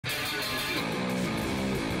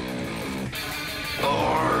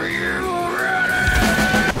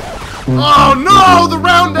Oh no! The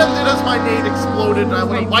round ended as my nade exploded and I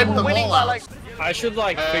would have wiped them all out. I should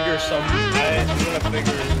like figure I'm gonna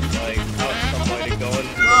figure like out some way to go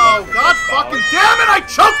into Oh god fucking damn it! I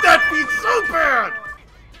choked that feed so bad!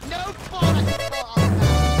 No fun!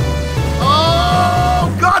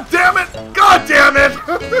 Oh god damn it! God damn it!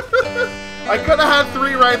 I could have had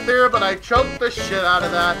 3 right there, but I choked the shit out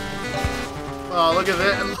of that. Oh look at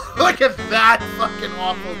it! Look at that fucking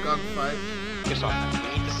awful gunfight. We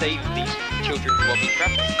need to save these children who are being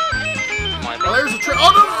trafficked. Oh, there's a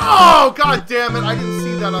oh no! Oh god damn it! I didn't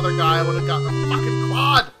see that other guy. I would have gotten a fucking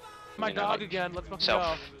quad. My dog again. Let's fucking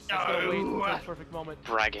go. Let's go wait for the perfect moment.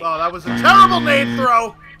 Bragging. Oh, that was a terrible nade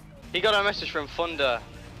throw. He got a message from Thunder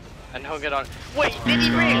and hung it on. Wait, did he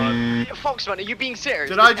really? Foxman, are you being serious?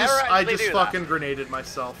 Did I just fucking grenaded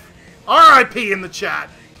myself. R.I.P. in the chat.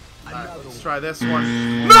 Alright, let's try this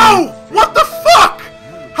one. No! What the fuck?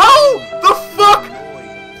 How the fuck?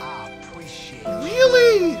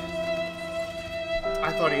 Really?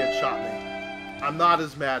 I thought he had shot me. I'm not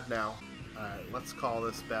as mad now. Alright, let's call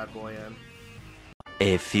this bad boy in.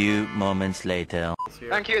 A few moments later.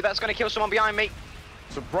 Thank you, that's gonna kill someone behind me.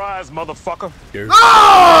 Surprise, motherfucker.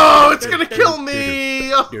 No! It's gonna kill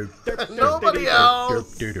me! Nobody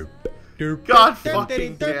else! God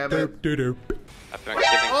fucking damn it.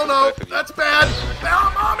 Oh no, that's bad!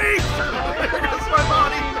 Oh, mommy! That's my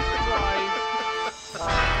body!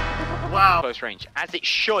 Wow. Close range. As it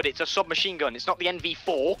should, it's a submachine gun, it's not the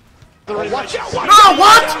NV4. Watch out! No,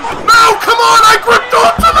 what? No, come on! I gripped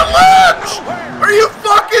onto the ledge! Are you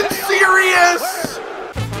fucking serious?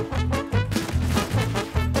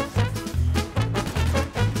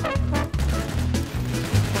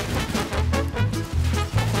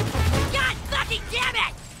 God fucking damn it!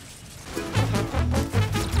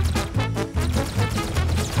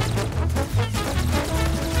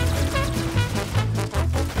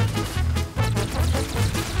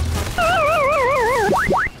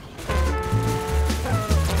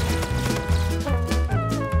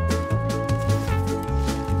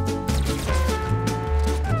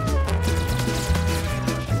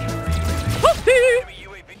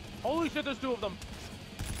 Holy shit, there's 2 of them.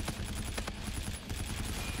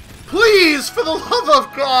 Please, for the love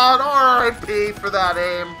of God, R.I.P. for that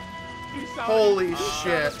aim. Holy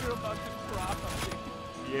shit.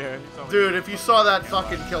 Yeah. Dude, if you saw that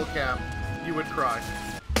fucking kill cam, you would cry.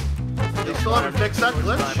 They still haven't fixed that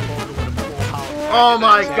glitch? Oh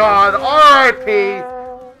my god, R.I.P.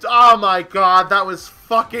 Oh my god, that was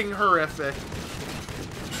fucking horrific.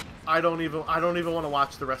 I don't even want to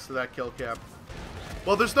watch the rest of that kill cam.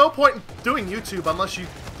 Well, there's no point in doing YouTube unless you,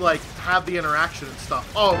 like, have the interaction and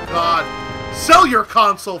stuff. Oh, God. Sell your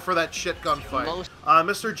console for that shit gunfight.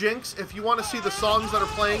 Mr. Jinx, if you want to see the songs that are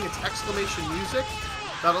playing, it's exclamation music.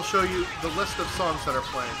 That'll show you the list of songs that are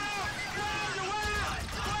playing.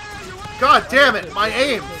 God damn it, my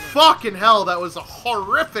aim. Fucking hell, that was a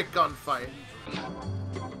horrific gunfight.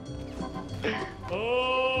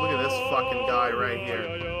 Look at this fucking guy right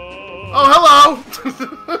here. Oh, hello!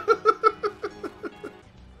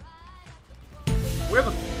 Where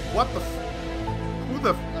the... What the... Who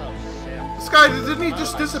the... Oh, shit. This guy, didn't he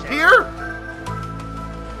just disappear?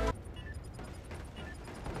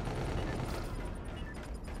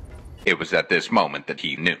 It was at this moment that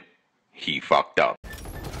he knew. He fucked up. Oh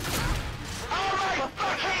my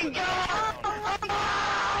fucking god!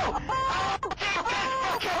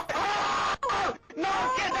 No,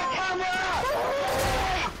 get the camera!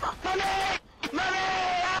 Mommy! Mommy!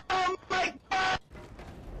 Oh my god!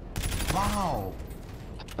 Wow.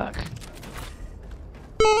 Fuck.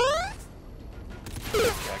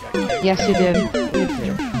 Yes, you did.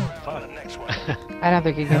 I don't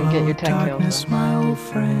think you can get your 10 kills. In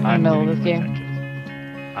the middle of this game.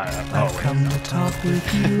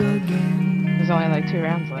 There's only like 2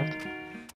 rounds left.